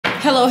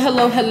Hello,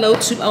 hello, hello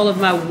to all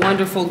of my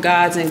wonderful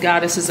gods and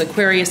goddesses.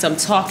 Aquarius, I'm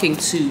talking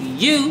to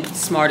you,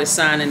 smartest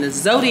sign in the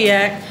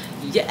Zodiac.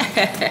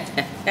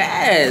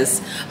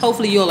 Yes.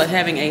 Hopefully you all are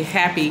having a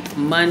happy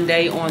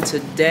Monday on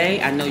today.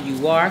 I know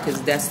you are,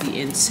 because that's the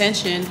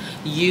intention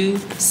you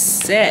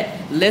set.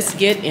 Let's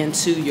get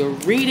into your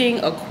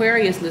reading.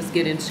 Aquarius, let's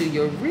get into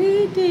your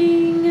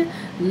reading.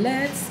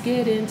 Let's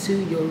get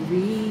into your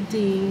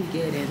reading.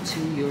 Get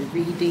into your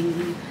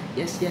reading.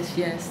 Yes, yes,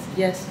 yes,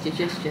 yes, yes,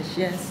 yes, yes,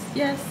 yes,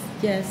 yes,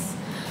 yes.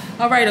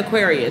 All right,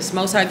 Aquarius,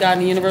 Most High God in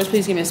the universe,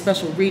 please give me a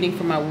special reading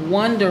for my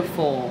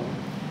wonderful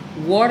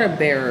water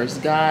bearers,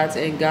 gods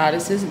and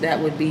goddesses. That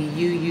would be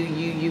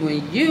you,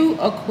 and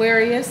you,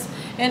 Aquarius,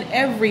 in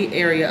every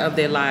area of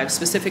their lives,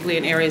 specifically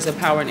in areas of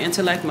power and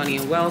intellect, money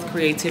and wealth,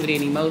 creativity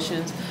and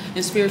emotions,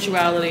 and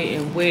spirituality,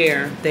 and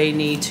where they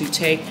need to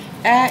take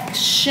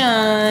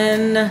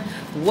action.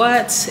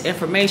 What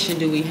information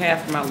do we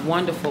have for my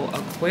wonderful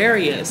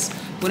Aquarius?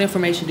 What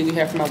information do we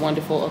have for my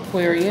wonderful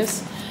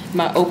Aquarius?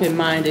 My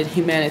open-minded,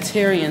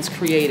 humanitarians,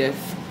 creative,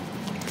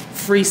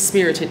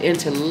 free-spirited,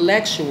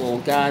 intellectual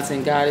gods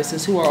and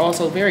goddesses who are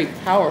also very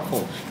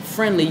powerful,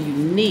 friendly,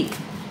 unique,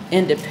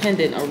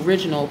 independent,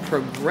 original,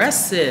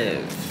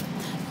 progressive.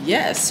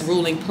 Yes,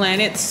 ruling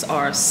planets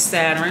are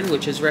Saturn,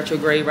 which is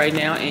retrograde right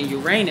now, and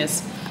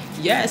Uranus.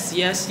 Yes,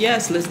 yes,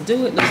 yes. Let's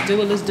do it. Let's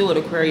do it. Let's do it,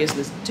 Aquarius.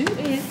 Let's do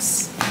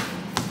it.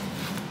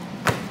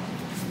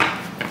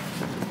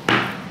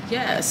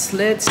 Yes,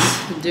 let's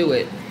do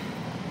it.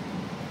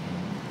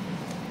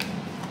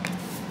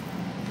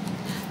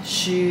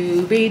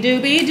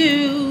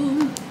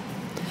 Shooby-dooby-doo.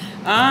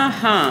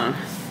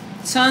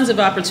 Tons of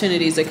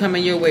opportunities are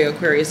coming your way,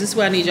 Aquarius. This is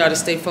why I need y'all to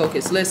stay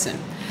focused. Listen.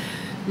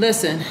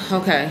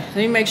 Okay, let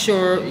me make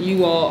sure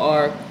you all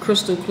are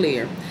crystal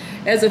clear.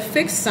 As a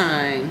fixed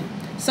sign,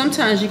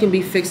 sometimes you can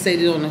be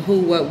fixated on the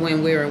who, what,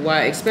 when, where, and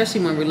why,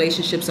 especially when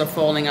relationships are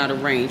falling out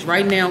of range.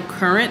 Right now,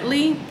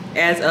 currently,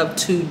 as of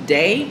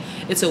today,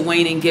 it's a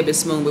waning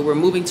gibbous moon, but we're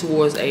moving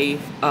towards a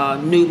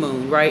new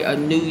moon, right? A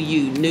new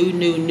you,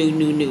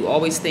 new.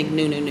 Always think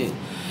new.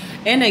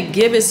 And a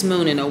gibbous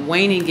moon, and a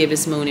waning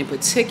gibbous moon in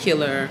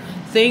particular,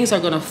 things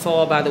are going to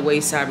fall by the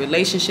wayside.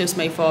 Relationships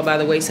may fall by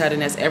the wayside,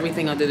 and that's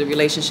everything under the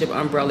relationship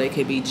umbrella. It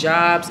could be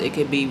jobs, it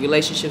could be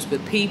relationships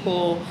with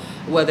people,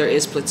 whether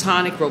it's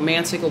platonic,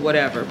 romantic, or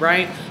whatever,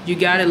 right? You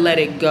got to let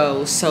it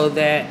go so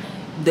that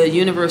the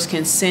universe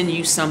can send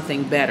you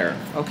something better,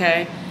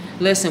 okay?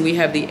 Listen, we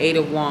have the 8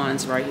 of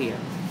Wands right here.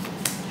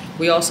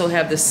 We also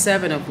have the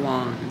 7 of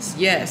Wands.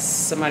 Yes,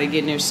 somebody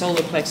getting their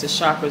solar plexus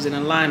chakras in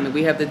alignment.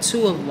 We have the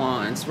 2 of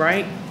Wands,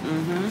 right?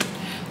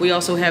 We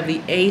also have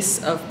the Ace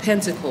of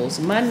Pentacles,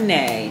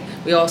 money.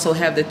 We also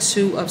have the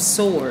 2 of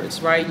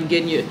Swords, right?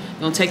 You're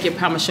gonna take your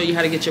power. I'm gonna show you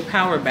how to get your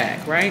power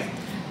back, right?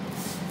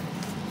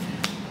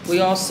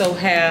 We also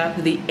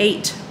have the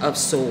 8 of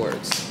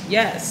Swords.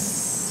 Yes.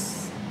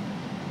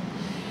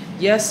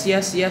 Yes,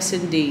 yes, yes,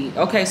 indeed.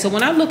 Okay, so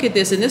when I look at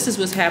this, and this is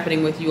what's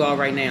happening with you all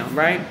right now,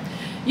 right?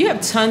 You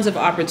have tons of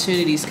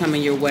opportunities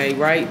coming your way,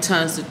 right?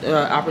 Tons of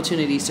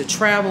opportunities to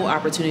travel,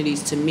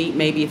 opportunities to meet,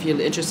 maybe if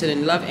you're interested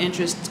in love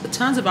interest,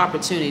 tons of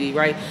opportunity,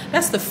 right?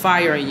 That's the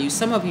fire in you.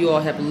 Some of you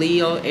all have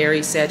Leo,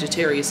 Aries,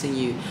 Sagittarius in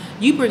you.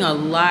 You bring a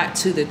lot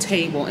to the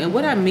table. And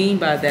what I mean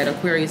by that,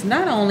 Aquarius,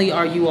 not only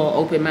are you all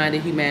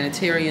open-minded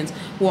humanitarians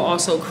who are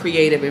also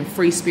creative and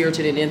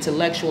free-spirited and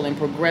intellectual and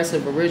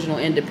progressive, original,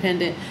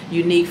 independent,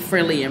 unique,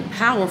 friendly, and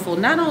powerful,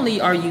 not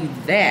only are you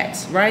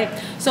that, right?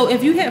 So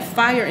if you have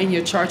fire in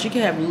your chart, you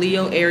can have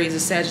Leo, Aries,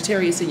 and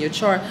Sagittarius in your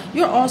chart.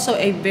 You're also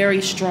a very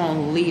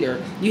strong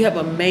leader. You have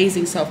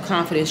amazing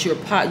self-confidence. You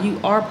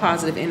are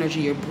positive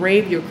energy. You're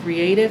brave, you're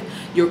creative,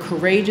 you're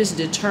courageous,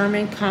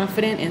 determined,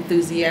 confident,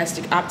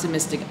 enthusiastic,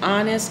 optimistic,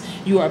 honest.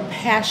 You are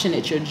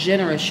passionate, you're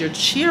generous, you're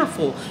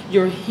cheerful,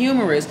 you're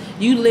humorous.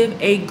 You live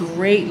a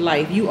great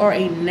life. You are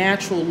a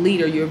natural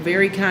leader. You're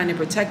very kind and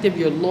protective.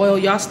 You're loyal.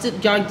 Y'all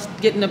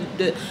getting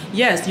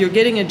yes, you're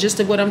getting a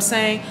gist of what I'm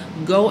saying.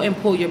 Go and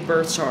pull your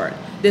birth chart.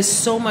 There's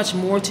so much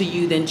more to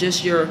you than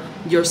just your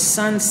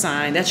sun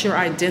sign. That's your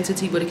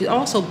identity, but it could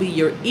also be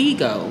your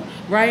ego,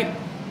 right?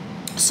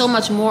 So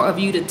much more of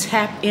you to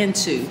tap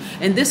into.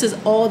 And this is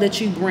all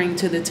that you bring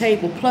to the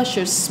table. Plus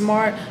you're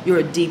smart, you're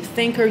a deep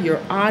thinker,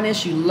 you're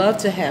honest, you love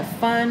to have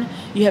fun,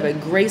 you have a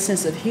great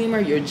sense of humor,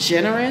 you're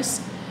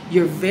generous,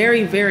 you're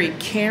very, very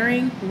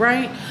caring,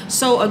 right?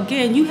 So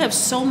again, you have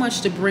so much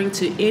to bring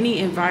to any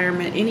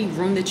environment, any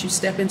room that you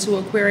step into,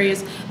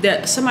 Aquarius,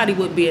 that somebody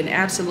would be an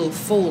absolute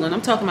fool. And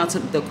I'm talking about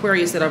the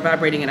Aquarius that are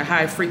vibrating at a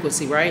high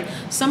frequency, right?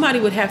 Somebody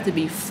would have to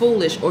be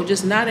foolish or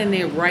just not in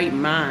their right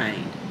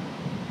mind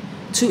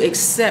to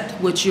accept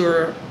what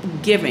you're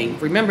giving.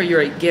 Remember,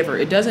 you're a giver.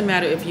 It doesn't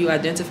matter if you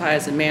identify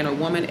as a man or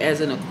woman.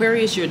 As an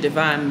Aquarius, you're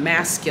divine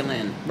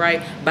masculine,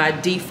 right? By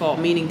default,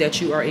 meaning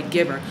that you are a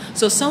giver.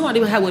 So someone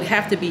would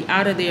have to be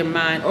out of their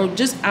mind or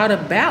just out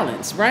of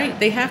balance, right?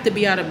 They have to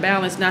be out of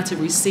balance not to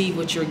receive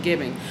what you're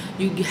giving.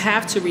 You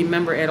have to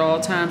remember at all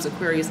times,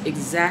 Aquarius,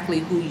 exactly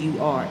who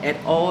you are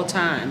at all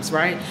times,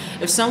 right?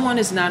 If someone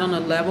is not on a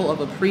level of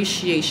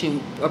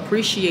appreciating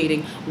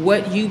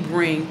what you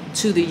bring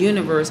to the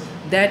universe,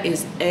 that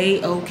is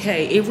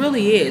a-okay. It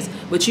really is.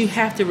 But you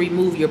have to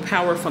remove your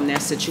power from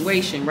that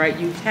situation, right?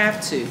 You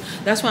have to.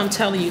 That's why I'm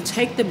telling you,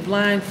 take the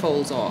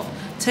blindfolds off.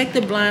 Take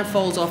the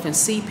blindfolds off and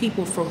see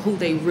people for who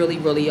they really,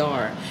 really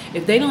are.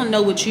 If they don't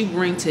know what you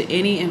bring to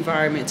any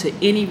environment, to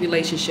any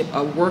relationship,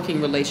 a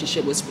working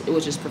relationship,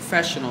 which is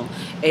professional,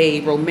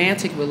 a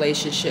romantic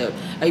relationship,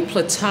 a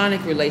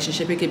platonic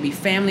relationship, it could be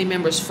family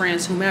members,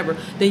 friends, whomever,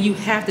 then you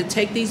have to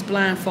take these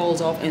blindfolds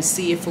off and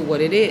see it for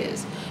what it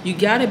is. You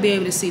got to be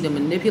able to see the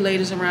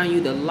manipulators around you,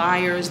 the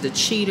liars, the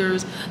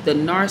cheaters, the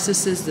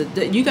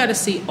narcissists. You got to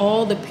see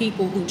all the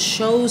people who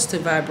chose to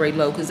vibrate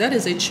low, because that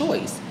is a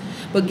choice.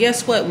 But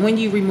guess what? When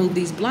you remove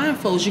these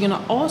blindfolds, you're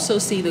going to also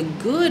see the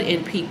good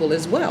in people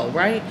as well,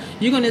 right?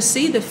 You're going to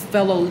see the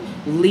fellow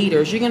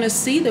leaders. You're going to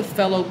see the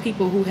fellow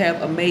people who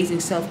have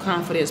amazing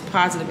self-confidence,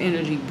 positive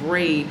energy,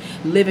 brave,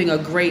 living a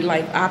great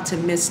life,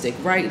 optimistic,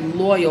 right?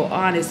 Loyal,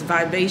 honest,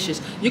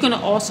 vivacious. You're going to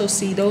also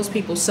see those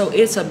people. So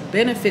it's a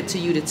benefit to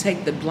you to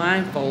take the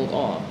blindfold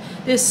off.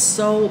 There's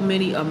so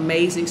many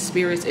amazing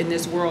spirits in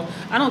this world.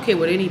 I don't care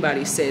what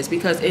anybody says,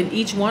 because in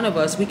each one of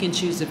us, we can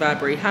choose to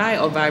vibrate high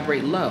or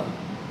vibrate low.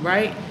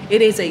 Right?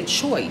 It is a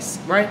choice,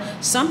 right?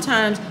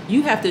 Sometimes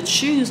you have to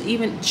choose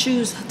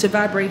to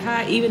vibrate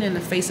high, even in the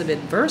face of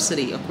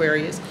adversity,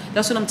 Aquarius.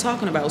 That's what I'm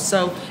talking about.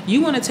 So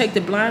you want to take the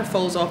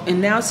blindfolds off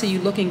and now see you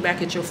looking back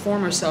at your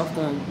former self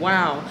going,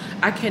 wow,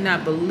 I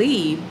cannot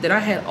believe that I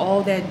had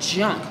all that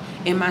junk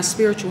in my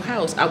spiritual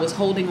house. I was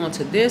holding on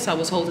to this, I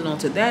was holding on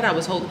to that, I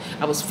was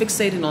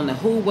fixated on the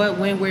who, what,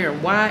 when, where,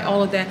 and why,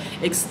 all of that.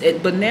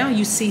 But now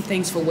you see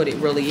things for what it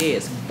really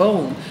is.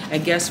 Boom.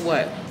 And guess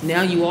what?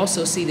 Now you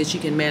also see that you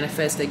can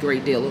manifest a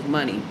great deal of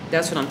money.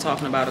 That's what I'm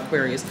talking about,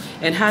 Aquarius.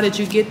 And how did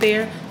you get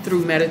there?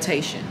 Through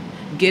meditation.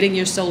 Getting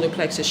your solar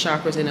plexus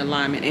chakras in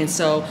alignment. And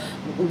so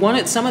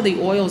some of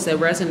the oils that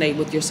resonate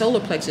with your solar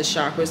plexus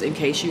chakras, in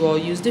case you all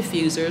use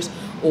diffusers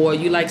or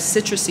you like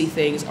citrusy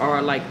things,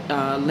 are like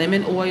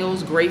lemon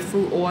oils,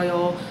 grapefruit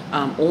oil,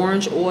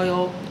 orange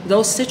oil.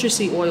 Those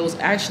citrusy oils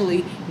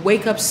actually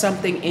wake up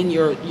something in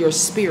your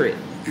spirit.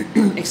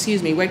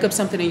 Excuse me, wake up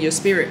something in your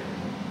spirit,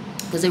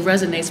 because it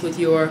resonates with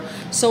your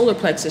solar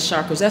plexus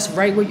chakras. That's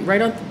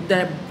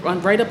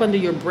right up under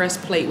your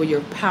breastplate where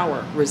your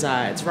power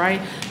resides,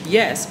 right?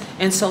 Yes.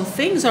 And so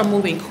things are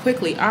moving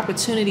quickly.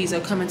 Opportunities are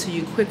coming to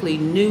you quickly.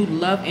 New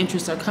love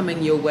interests are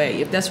coming your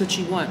way, if that's what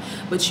you want.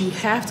 But you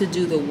have to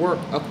do the work,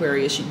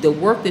 Aquarius. The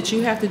work that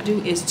you have to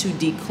do is to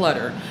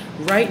declutter.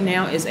 Right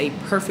now is a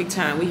perfect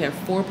time. We have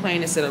 4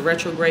 planets that are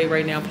retrograde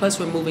right now, plus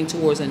we're moving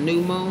towards a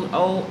new moon.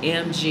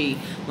 OMG.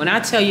 When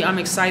I tell you I'm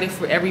excited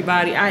for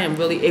everybody, I am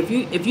really, if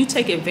you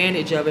take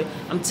advantage of it,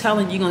 I'm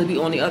telling you, you're going to be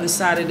on the other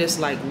side of this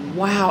like,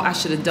 wow, I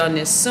should have done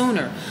this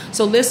sooner.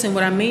 So listen,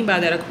 what I mean by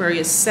that,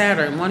 Aquarius,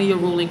 Saturn, one of your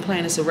ruling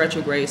planets, are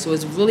retrograde. So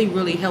it's really,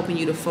 really helping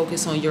you to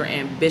focus on your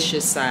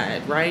ambitious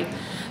side, right?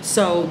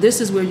 So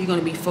this is where you're going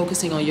to be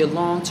focusing on your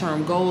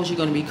long-term goals. You're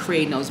going to be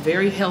creating those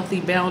very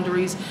healthy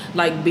boundaries,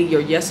 like be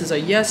your yeses are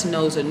yes,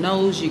 nos are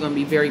nos. You're going to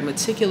be very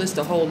meticulous,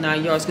 the whole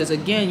 9 yards, because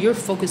again, you're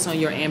focused on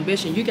your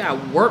ambition. You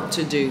got work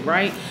to do,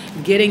 right?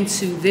 Getting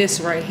to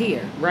this right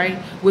here, right?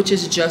 Which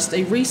is just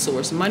a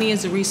resource. Money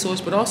is a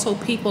resource, but also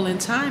people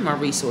and time are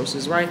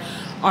resources, right?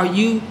 Are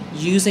you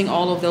using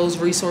all of those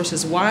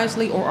resources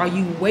wisely, or are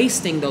you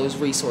wasting those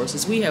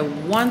resources? We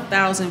have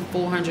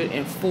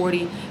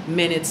 1,440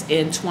 minutes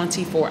in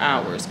 24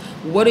 hours.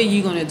 What are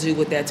you going to do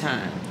with that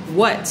time?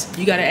 What?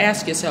 You got to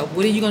ask yourself,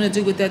 what are you going to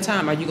do with that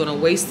time? Are you going to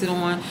waste it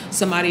on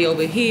somebody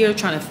over here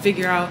trying to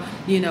figure out,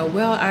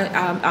 well,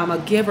 I'm a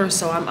giver,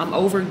 so I'm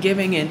over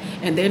giving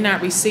and they're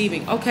not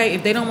receiving. Okay,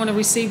 if they don't want to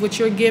receive what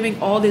you're giving,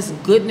 all this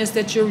goodness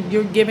that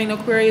you're giving,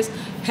 Aquarius,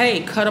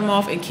 hey, cut them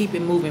off and keep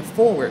it moving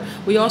forward.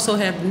 We also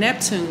have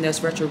Neptune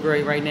that's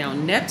retrograde right now.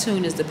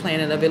 Neptune is the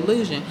planet of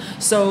illusion.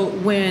 So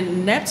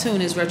when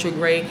Neptune is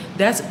retrograde,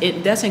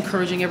 that's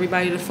encouraging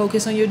everybody to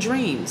focus on your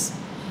dreams.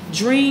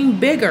 Dream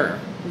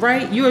bigger.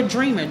 Right? You're a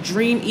dreamer.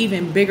 Dream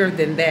even bigger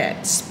than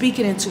that. Speak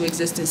it into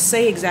existence.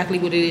 Say exactly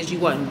what it is you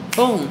want. And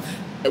boom.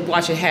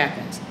 Watch it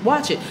happen.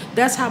 Watch it.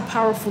 That's how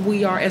powerful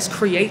we are as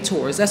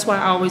creators. That's why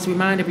I always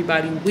remind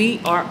everybody,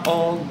 we are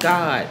all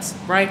gods.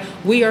 Right?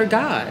 We are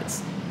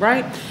gods.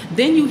 Right?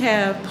 Then you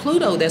have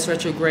Pluto that's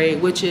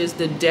retrograde, which is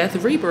the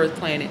death rebirth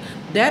planet.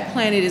 That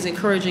planet is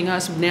encouraging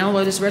us, now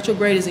what is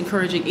retrograde is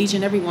encouraging each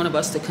and every one of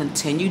us to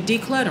continue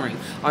decluttering.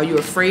 Are you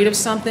afraid of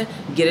something?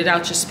 Get it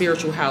out your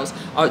spiritual house.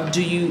 Are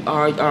you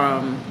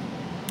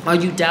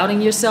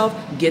doubting yourself?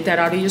 Get that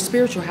out of your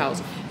spiritual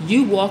house.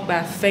 You walk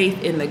by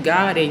faith in the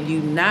God in you,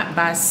 not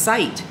by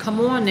sight. Come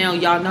on now,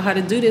 y'all know how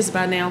to do this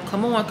by now.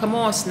 Come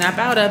on, snap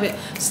out of it,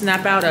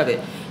 snap out of it.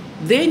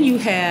 Then you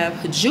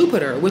have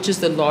Jupiter, which is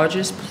the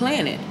largest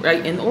planet,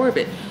 right, in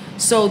orbit.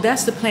 So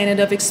that's the planet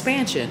of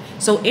expansion.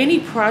 So any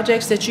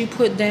projects that you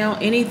put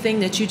down, anything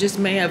that you just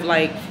may have,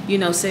 like, you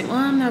know, say, well,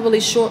 I'm not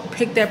really sure,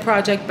 pick that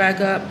project back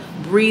up,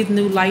 breathe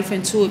new life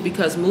into it,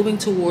 because moving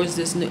towards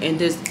this new,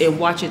 and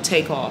watch it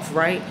take off,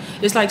 right?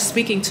 It's like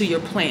speaking to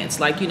your plants.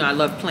 Like, you know, I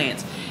love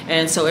plants.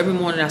 And so every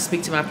morning I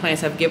speak to my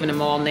plants. I've given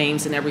them all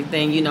names and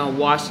everything, you know,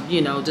 wash,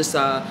 you know, just,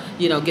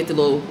 you know, get the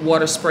little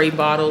water spray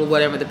bottle or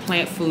whatever, the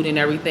plant food and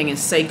everything, and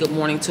say good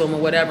morning to them or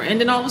whatever. And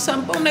then all of a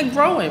sudden, boom, they're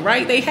growing,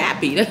 right? They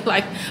happy. They're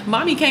like,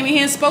 mommy came in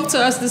here and spoke to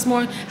us this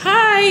morning.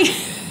 Hi.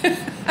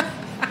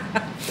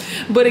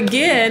 But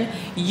again,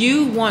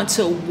 you want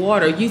to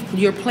water.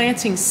 You're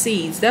planting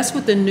seeds. That's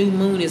what the new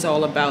moon is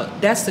all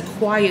about. That's the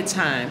quiet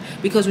time.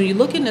 Because when you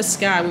look in the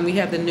sky, when we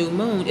have the new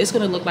moon, it's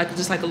going to look like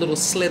just like a little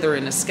slither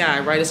in the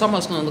sky, right? It's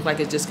almost going to look like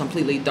it's just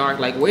completely dark.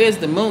 Like, where's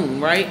the moon,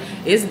 right?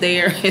 It's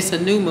there. It's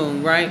a new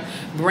moon, right?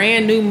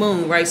 Brand new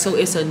moon, right? So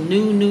it's a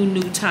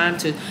new time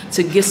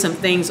to get some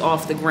things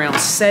off the ground,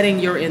 setting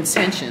your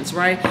intentions,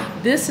 right?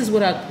 This is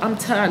what I'm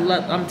telling you.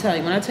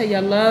 When I tell you I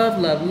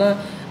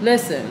love,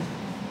 listen.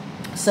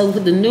 So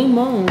with the new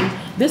moon,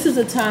 this is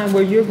a time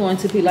where you're going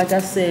to be, like I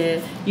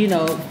said, you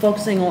know,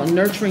 focusing on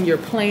nurturing your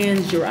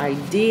plans, your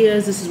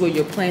ideas. This is where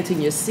you're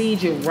planting your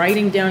seeds. You're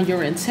writing down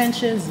your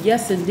intentions.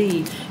 Yes,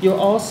 indeed. You're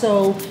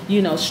also,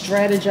 you know,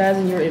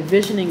 strategizing. You're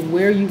envisioning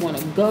where you want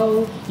to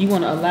go. You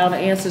want to allow the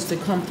answers to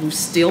come through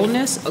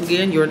stillness.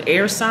 Again, you're an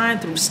air sign,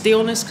 through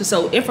stillness.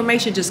 So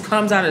information just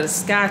comes out of the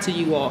sky to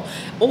you all.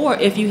 Or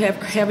if you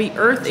have heavy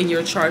earth in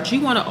your chart,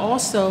 you want to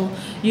also,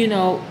 you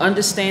know,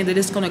 understand that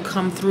it's going to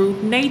come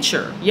through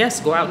nature. Yes,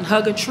 go out and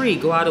hug a tree.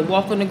 Go out and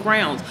walk on the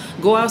ground.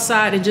 Go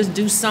outside and just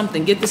do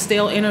something. Get the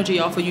stale energy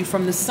off of you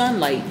from the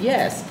sunlight.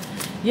 Yes.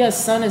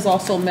 Yes, sun is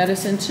also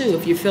medicine too.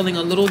 If you're feeling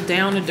a little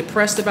down or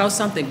depressed about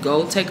something,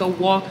 go take a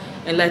walk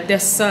and let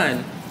that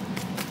sun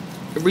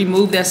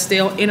remove that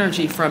stale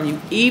energy from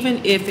you.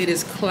 Even if it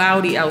is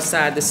cloudy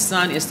outside, the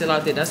sun is still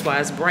out there. That's why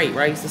it's bright,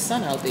 right? It's the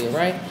sun out there,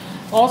 right?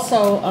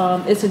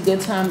 Also, it's a good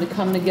time to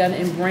come together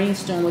and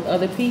brainstorm with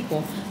other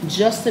people,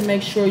 just to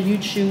make sure you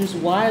choose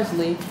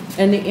wisely,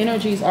 and the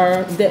energies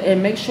are that,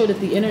 and make sure that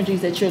the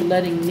energies that you're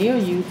letting near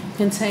you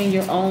contain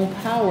your own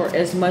power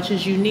as much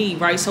as you need,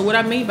 right? So what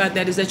I mean by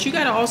that is that you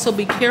got to also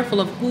be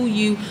careful of who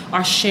you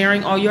are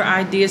sharing all your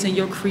ideas and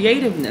your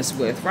creativeness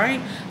with,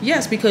 right?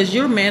 Yes, because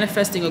you're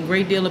manifesting a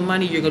great deal of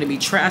money. You're going to be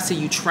I see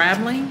you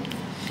traveling.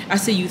 I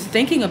see you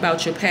thinking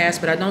about your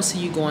past, but I don't see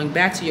you going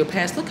back to your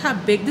past. Look how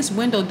big this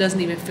window doesn't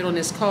even fit on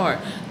this card.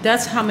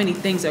 That's how many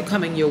things are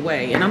coming your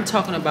way. And I'm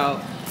talking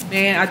about,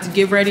 man,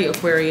 get ready,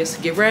 Aquarius.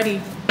 Get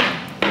ready.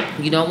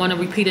 You don't want to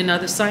repeat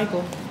another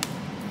cycle.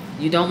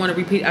 You don't want to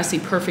repeat. I see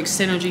perfect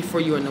synergy for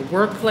you in the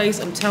workplace.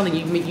 I'm telling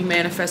you, you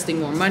manifesting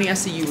more money. I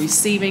see you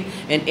receiving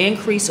an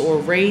increase or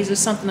a raise or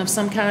something of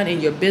some kind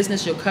in your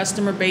business. Your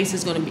customer base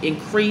is going to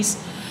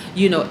increase,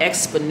 you know,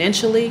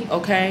 exponentially,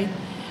 okay?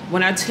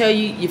 When I tell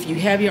you, if you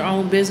have your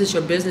own business,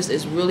 your business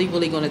is really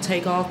going to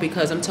take off,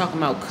 because I'm talking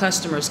about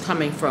customers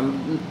coming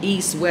from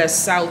east,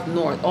 west, south,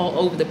 north, all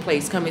over the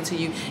place, coming to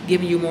you,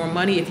 giving you more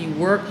money. If you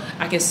work,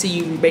 I can see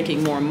you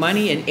making more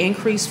money, an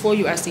increase for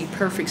you. I see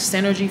perfect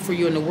synergy for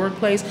you in the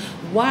workplace.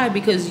 Why?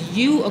 Because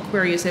you,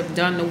 Aquarius, have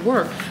done the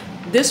work.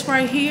 This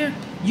right here,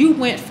 you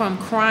went from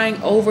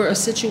crying over a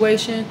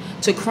situation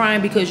to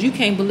crying because you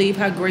can't believe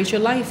how great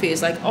your life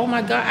is. Like, oh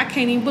my God, I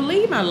can't even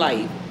believe my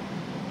life.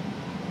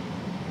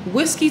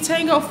 Whiskey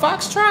Tango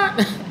Foxtrot?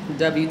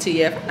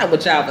 WTF. I know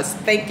what y'all was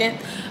thinking.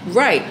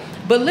 Right.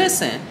 But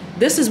listen,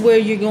 this is where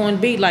you're going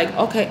to be like,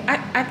 okay,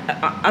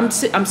 I'm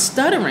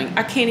stuttering.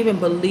 I can't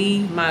even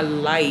believe my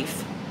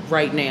life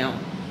right now.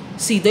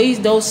 See,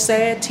 those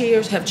sad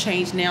tears have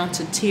changed now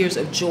to tears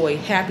of joy,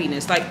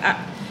 happiness. Like,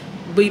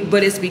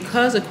 but it's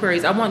because,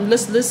 Aquarius,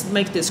 let's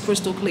make this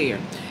crystal clear.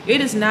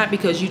 It is not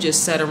because you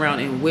just sat around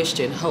and wished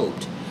and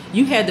hoped.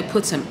 You had to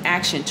put some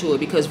action to it,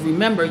 because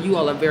remember, you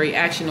all are very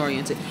action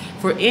oriented.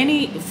 For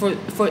any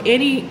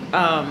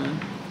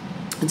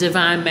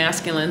divine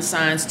masculine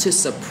signs to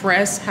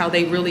suppress how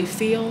they really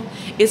feel,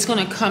 it's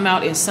going to come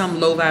out in some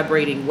low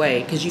vibrating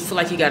way, because you feel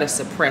like you got to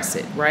suppress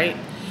it, right?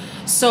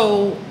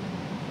 So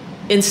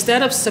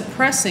instead of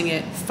suppressing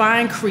it,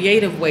 find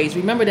creative ways.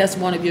 Remember, that's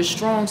one of your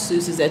strong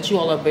suits, is that you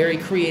all are very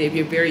creative.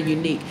 You're very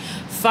unique.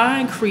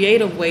 Find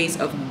creative ways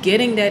of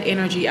getting that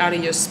energy out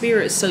of your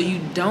spirit so you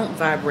don't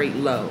vibrate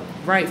low,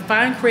 right?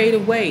 Find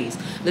creative ways.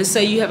 Let's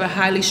say you have a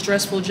highly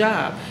stressful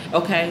job,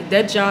 okay?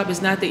 That job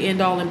is not the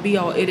end all and be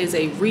all. It is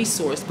a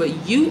resource,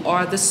 but you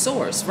are the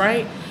source,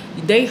 right?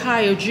 They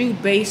hired you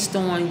based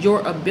on your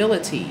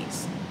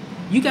abilities.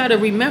 You got to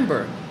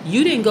remember,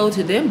 you didn't go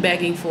to them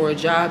begging for a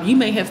job. You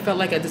may have felt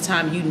like at the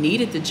time you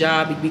needed the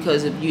job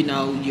because of, you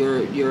know,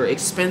 your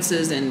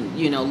expenses and,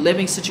 you know,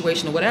 living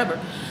situation or whatever.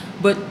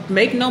 But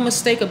make no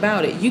mistake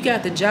about it, you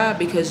got the job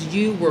because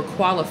you were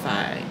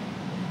qualified.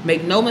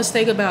 Make no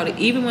mistake about it.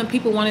 Even when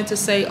people wanted to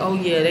say, oh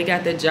yeah, they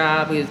got that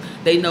job,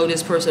 they know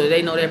this person or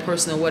they know that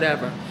person or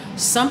whatever,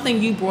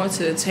 something you brought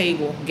to the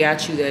table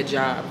got you that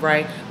job,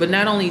 right? But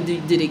not only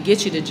did it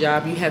get you the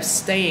job, you have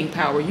staying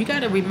power. You got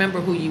to remember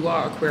who you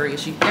are,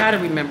 Aquarius. You got to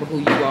remember who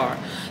you are.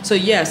 So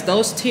yes,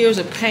 those tears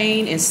of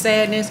pain and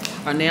sadness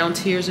are now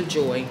tears of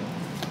joy.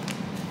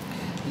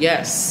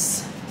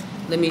 Yes.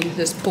 Let me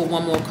just pull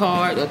one more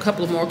card, a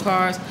couple of more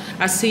cards.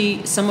 I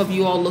see some of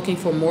you all looking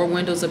for more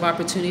windows of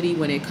opportunity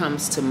when it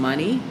comes to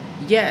money.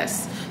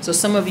 Yes. So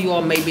some of you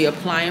all may be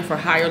applying for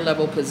higher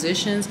level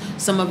positions.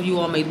 Some of you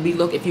all may be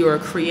if you're a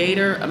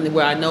creator, I mean,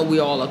 well, I know we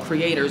all are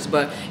creators,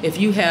 but if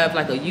you have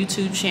like a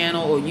YouTube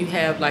channel or you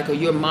have like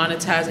you're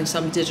monetizing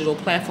some digital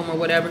platform or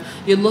whatever,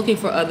 you're looking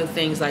for other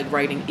things like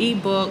writing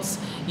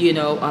ebooks, you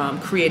know,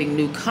 creating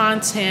new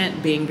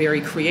content, being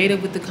very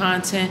creative with the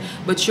content,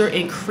 but you're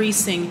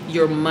increasing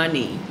your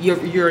money.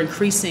 You're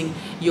increasing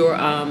your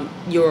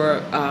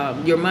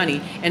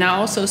money. And I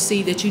also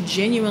see that you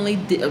genuinely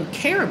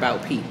care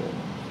about people.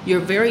 You're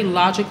a very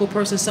logical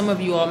person. Some of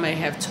you all may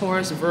have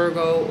Taurus,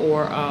 Virgo,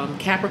 or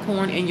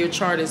Capricorn in your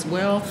chart as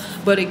well.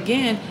 But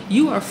again,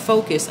 you are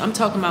focused. I'm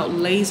talking about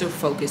laser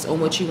focus on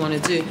what you want to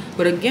do.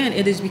 But again,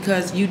 it is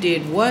because you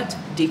did what?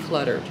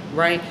 Decluttered,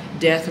 right?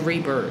 Death,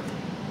 rebirth,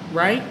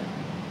 right?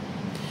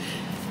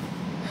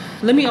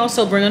 Let me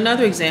also bring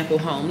another example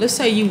home. Let's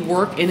say you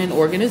work in an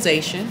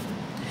organization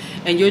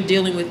and you're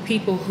dealing with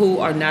people who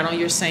are not on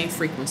your same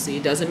frequency.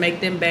 It doesn't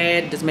make them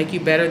bad. It doesn't make you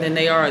better than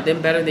they are or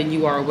them better than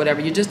you are or whatever.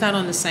 You're just not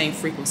on the same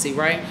frequency,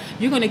 right?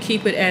 You're going to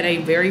keep it at a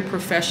very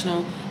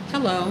professional,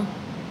 hello,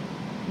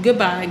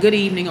 goodbye, good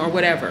evening, or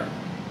whatever.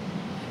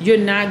 You're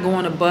not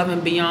going above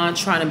and beyond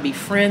trying to be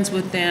friends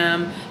with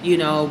them, you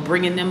know,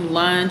 bringing them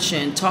lunch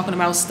and talking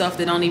about stuff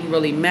that don't even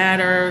really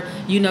matter.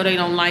 You know they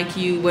don't like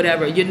you,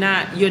 whatever. You're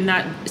not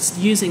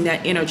using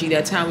that energy,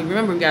 that time.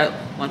 Remember, we got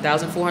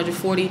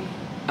 1,440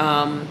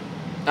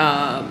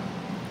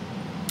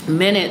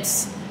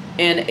 minutes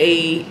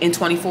in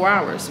 24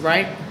 hours,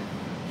 right?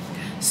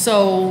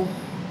 So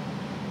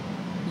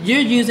you're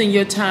using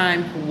your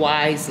time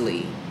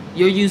wisely.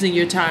 You're using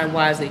your time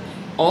wisely.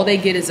 All they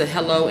get is a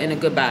hello and a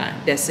goodbye.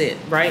 That's it,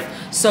 right?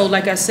 So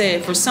like I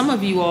said, for some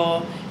of you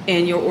all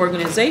in your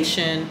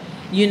organization,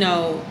 you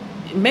know,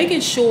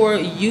 making sure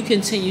you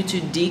continue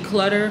to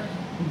declutter,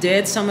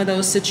 dead some of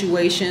those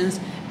situations,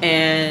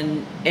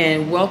 and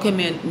welcome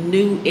in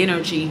new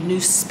energy, new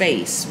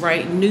space,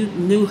 right?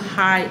 New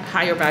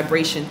higher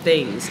vibration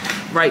things,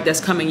 right? That's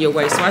coming your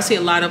way. So I see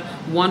a lot of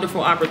wonderful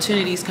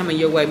opportunities coming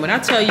your way. When I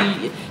tell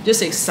you,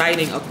 just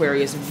exciting,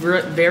 Aquarius,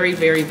 very,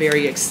 very,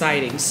 very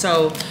exciting.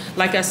 So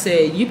like I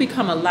said, you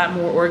become a lot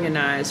more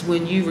organized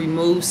when you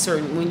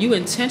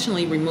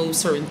intentionally remove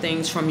certain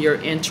things from your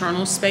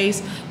internal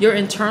space. Your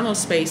internal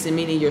space, and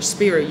meaning your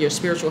spirit, your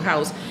spiritual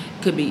house,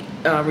 could be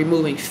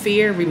removing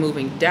fear,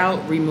 removing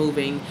doubt,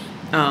 removing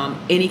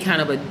any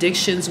kind of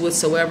addictions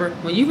whatsoever.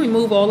 When you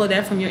remove all of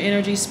that from your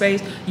energy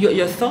space,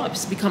 your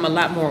thoughts become a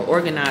lot more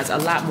organized, a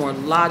lot more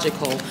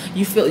logical.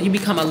 You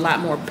become a lot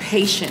more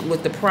patient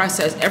with the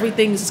process.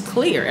 Everything's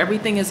clear.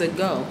 Everything is a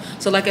go.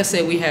 So like I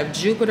said, we have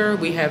Jupiter,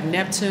 we have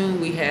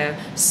Neptune, we have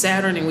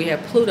Saturn, and we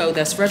have Pluto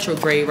that's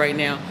retrograde right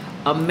now.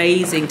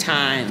 Amazing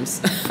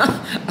times.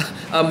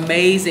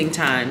 Amazing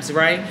times,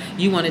 right?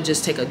 You want to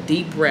just take a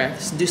deep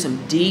breath, do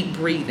some deep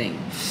breathing.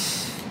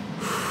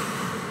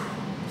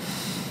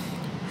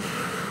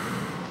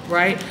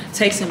 Right?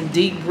 Take some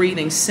deep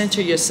breathing,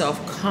 center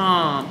yourself,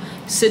 calm,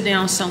 sit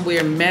down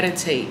somewhere,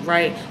 meditate,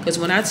 right? Because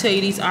when I tell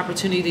you these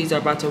opportunities are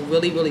about to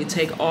really, really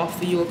take off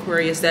for you,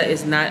 Aquarius,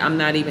 I'm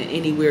not even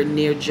anywhere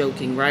near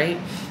joking, right?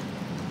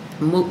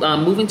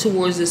 Moving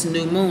towards this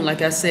new moon,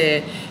 like I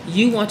said,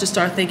 you want to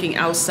start thinking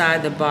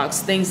outside the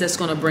box, things that's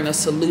going to bring a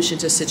solution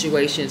to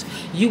situations.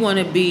 You want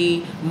to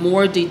be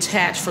more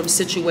detached from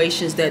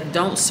situations that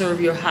don't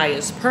serve your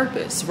highest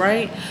purpose,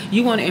 right?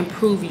 You want to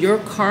improve your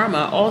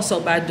karma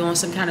also by doing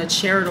some kind of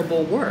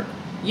charitable work.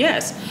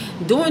 Yes,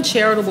 doing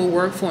charitable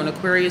work for an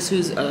Aquarius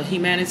who's a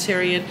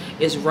humanitarian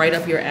is right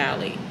up your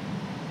alley.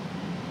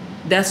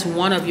 That's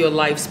one of your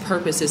life's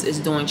purposes, is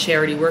doing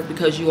charity work,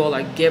 because you all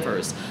are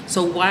givers.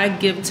 So why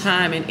give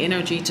time and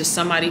energy to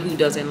somebody who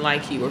doesn't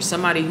like you, or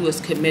somebody who is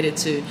committed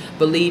to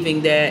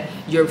believing that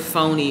you're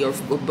phony, or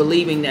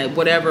believing that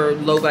whatever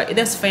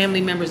that's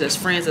family members, that's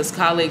friends, that's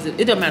colleagues, it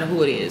doesn't matter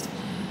who it is.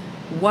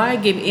 Why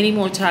give any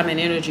more time and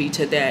energy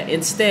to that?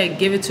 Instead,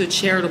 give it to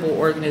charitable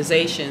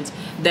organizations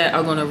that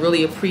are going to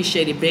really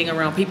appreciate it, being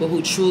around people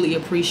who truly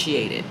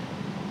appreciate it.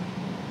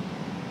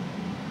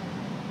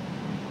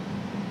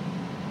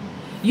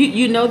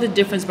 You know the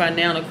difference by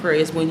now,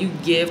 Aquarius, when you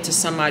give to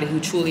somebody who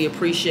truly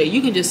appreciates.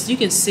 You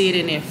can see it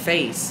in their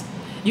face.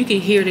 You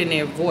can hear it in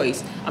their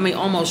voice. I mean,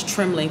 almost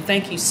trembling.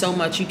 Thank you so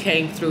much. You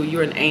came through.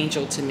 You're an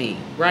angel to me,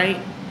 right?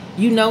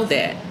 You know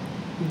that.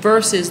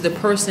 Versus the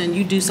person,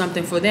 you do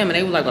something for them and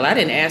they were like, well, I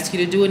didn't ask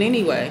you to do it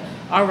anyway.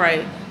 All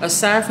right.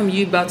 Aside from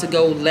you about to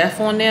go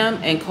left on them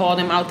and call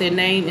them out their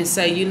name and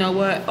say, you know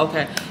what?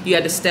 Okay. You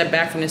had to step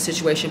back from the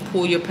situation,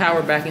 pull your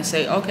power back and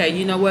say, okay,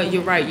 you know what?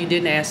 You're right. You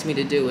didn't ask me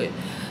to do it.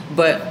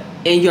 But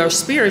in your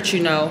spirit, you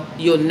know,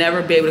 you'll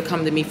never be able to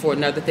come to me for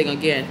another thing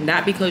again.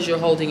 Not because you're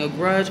holding a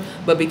grudge,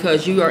 but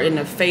because you are in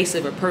the face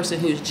of a person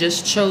who's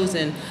just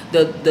chosen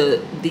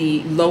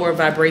the lower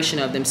vibration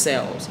of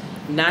themselves.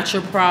 Not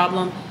your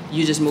problem.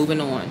 You're just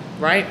moving on,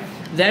 right?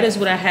 That is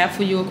what I have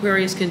for you,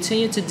 Aquarius.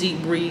 Continue to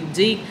deep breathe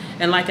deep.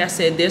 And like I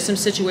said, there's some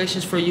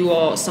situations for you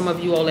all, some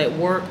of you all at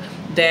work,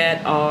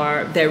 that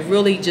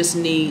really just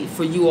need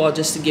for you all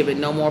just to give it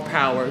no more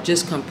power.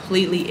 Just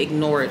completely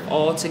ignore it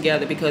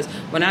altogether, because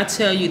when I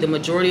tell you the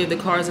majority of the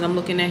cards that I'm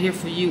looking at here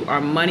for you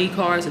are money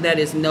cards, that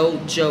is no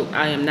joke.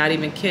 I am not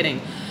even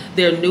kidding.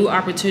 There are new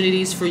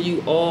opportunities for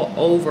you all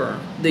over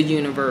the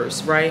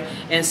universe, right?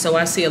 And so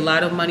I see a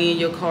lot of money in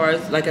your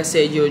cards. Like I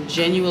said, you're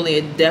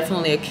genuinely,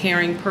 definitely a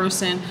caring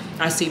person.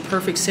 I see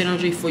perfect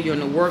synergy for you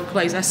in the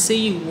workplace. I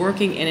see you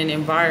working in an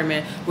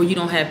environment where you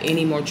don't have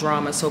any more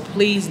drama. So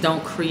please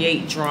don't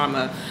create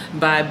drama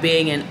by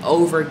being an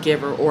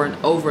over-giver or an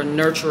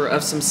over-nurturer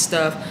of some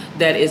stuff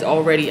that is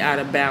already out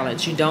of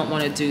balance. You don't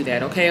want to do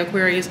that, okay,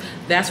 Aquarius?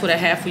 That's what I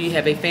have for you.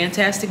 Have a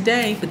fantastic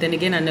day. But then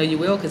again, I know you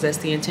will, because that's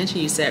the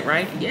intention you set,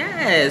 right?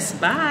 Yes.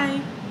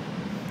 Bye.